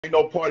Ain't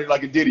no party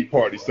like a Diddy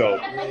party, so.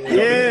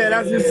 Yeah,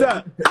 that's what's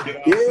up.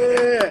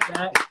 Yeah.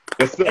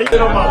 That's it.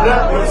 On my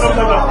lap, but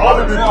sometimes I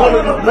always be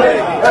pulling the blade.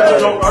 That's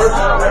a no earth.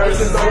 Ever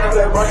since I got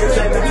that rocket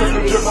chain, they took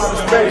a trip out of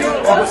space.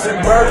 Ever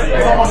since birth,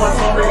 I'm on my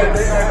tongue, and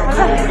they had a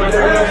cool, but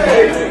they ain't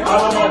hate. I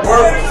love my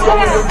work, so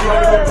when you play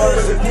the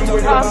purpose, if you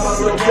ain't gonna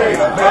be okay.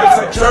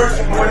 Medicine church,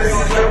 when they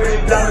see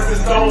everything down at the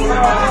stone, in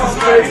my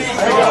nigga's face.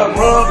 I ain't got a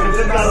run, it's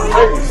just not a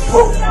race.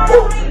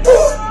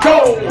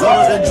 Go!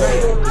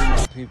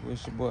 People,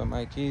 it's your boy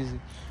Mike Eazy,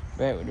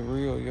 back with the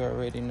real. You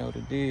already know the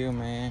deal,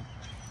 man.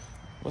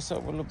 What's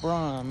up with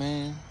Lebron,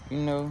 man? You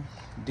know,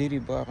 Diddy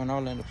Boppin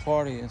all in the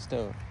party and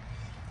stuff.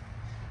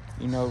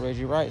 You know,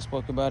 Reggie Wright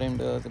spoke about him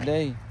the other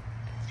day.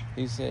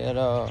 He said,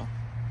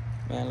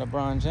 man,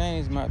 LeBron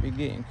James might be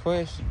getting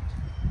questioned.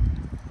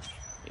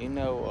 You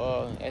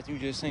know, as you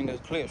just seen those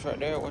clips right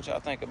there, what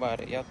y'all think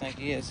about it? Y'all think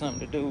he had something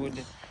to do with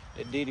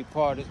the Diddy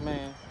parties,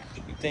 man?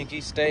 You think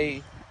he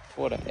stayed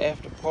for the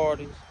after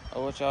parties?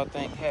 Or what y'all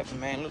think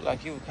happened, man? Looked like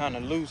he was kind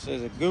of loose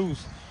as a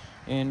goose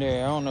in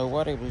there. I don't know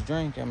what he was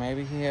drinking.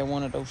 Maybe he had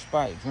one of those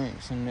spiked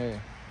drinks in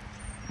there.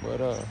 But,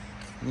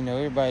 you know,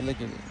 everybody look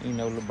at, you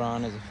know,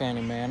 LeBron as a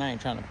family man. I ain't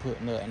trying to put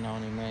nothing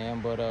on him,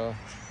 man. But,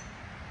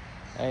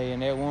 hey, in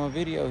that one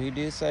video, he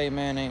did say,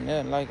 man, ain't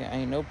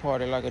no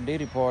party like a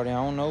Diddy party. I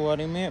don't know what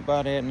he meant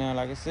by that now.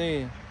 Like I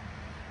said,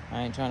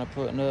 I ain't trying to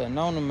put nothing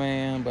on the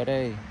man. But,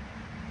 hey,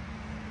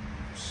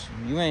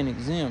 you ain't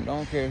exempt.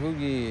 Don't care who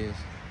you is.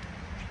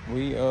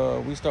 We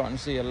starting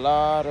to see a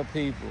lot of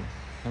people,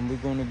 and we're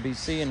going to be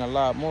seeing a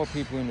lot more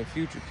people in the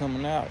future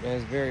coming out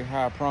as very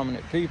high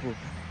prominent people.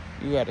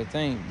 You got to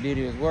think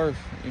Diddy is worth,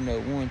 you know,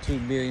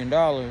 $1-2 billion.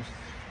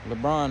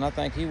 LeBron, I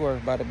think he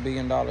worth about $1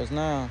 billion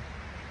now.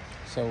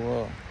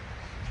 So,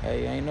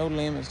 hey, ain't no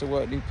limits to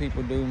what these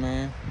people do,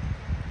 man.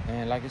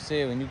 And like I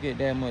said, when you get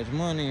that much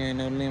money, ain't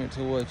no limit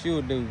to what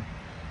you'll do.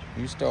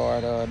 You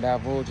start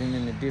divulging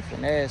into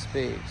different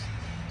aspects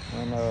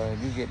when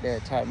you get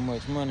that type of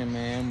much money,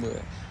 man.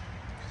 But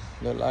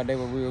look like they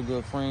were real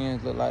good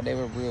friends. Look like they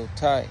were real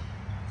tight.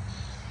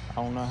 I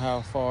don't know how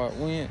far it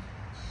went,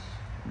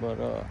 but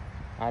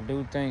I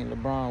do think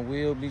LeBron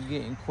will be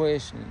getting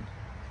questioned,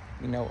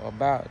 you know,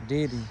 about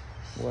Diddy.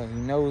 What he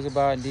knows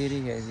about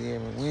Diddy. Has he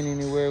ever went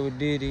anywhere with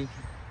Diddy?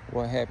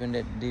 What happened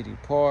at the Diddy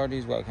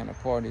parties? What kind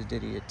of parties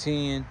did he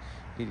attend?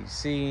 Did he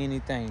see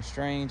anything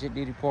strange at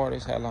Diddy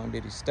parties? How long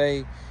did he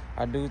stay?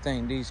 I do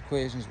think these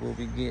questions will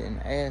be getting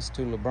asked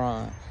to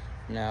LeBron.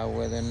 Now,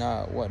 whether or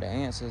not what the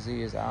answers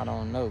is, I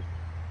don't know.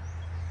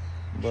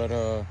 But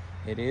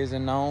it is a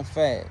known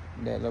fact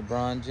that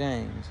LeBron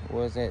James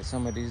was at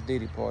some of these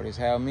Diddy parties.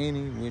 How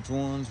many, which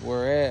ones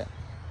were at,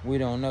 we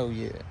don't know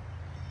yet.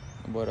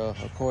 But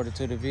according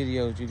to the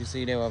videos, you can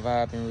see they were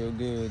vibing real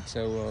good.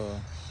 So,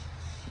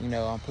 you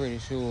know, I'm pretty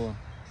sure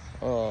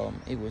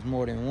it was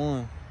more than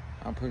one.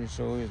 I'm pretty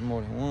sure it was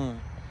more than one.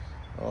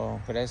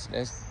 But that's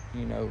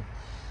you know,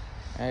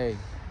 hey,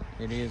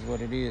 it is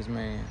what it is,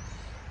 man.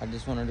 I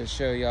just wanted to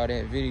show y'all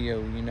that video.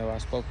 You know, I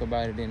spoke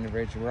about it in the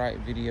Reggie Wright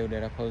video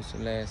that I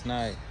posted last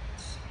night.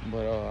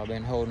 But I've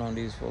been holding on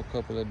these for a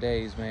couple of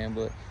days, man.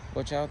 But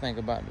what y'all think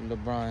about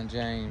LeBron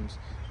James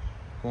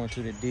going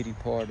to the Diddy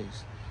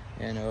parties?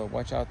 And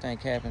what y'all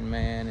think happened,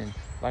 man? And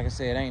like I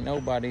said, ain't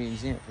nobody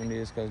exempt from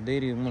this, because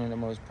Diddy is one of the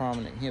most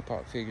prominent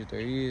hip-hop figures there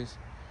is.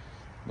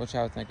 What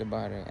y'all think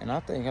about it? And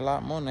I think a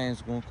lot more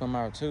names are going to come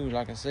out, too.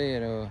 Like I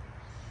said,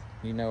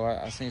 you know,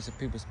 I seen some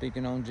people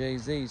speaking on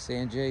Jay-Z,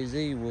 saying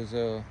Jay-Z was,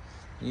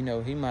 you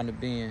know, he might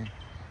have been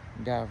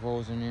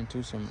divulging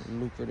into some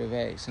lucrative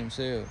acts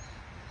himself.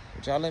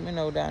 But y'all let me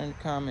know down in the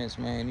comments,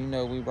 man. You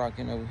know, we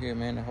rocking over here,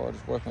 man. The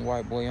hardest working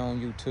white boy on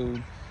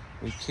YouTube.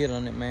 We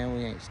killing it, man.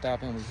 We ain't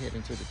stopping. We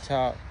heading to the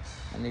top.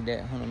 I need that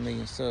 100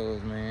 million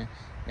subs, man.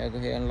 Y'all go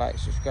ahead and like,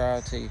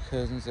 subscribe, tell your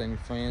cousins and your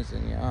friends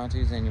and your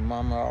aunties and your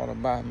mama all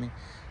about me.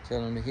 Tell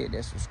them to hit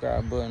that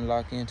subscribe button,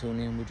 lock in, tune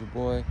in with your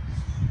boy.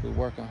 We're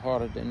working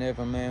harder than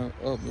ever, man.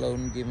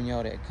 Uploading, giving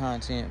y'all that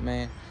content,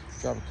 man.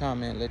 Drop a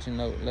comment, let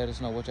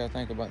us know what y'all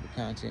think about the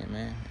content,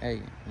 man.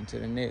 Hey, until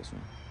the next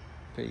one.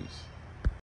 Peace.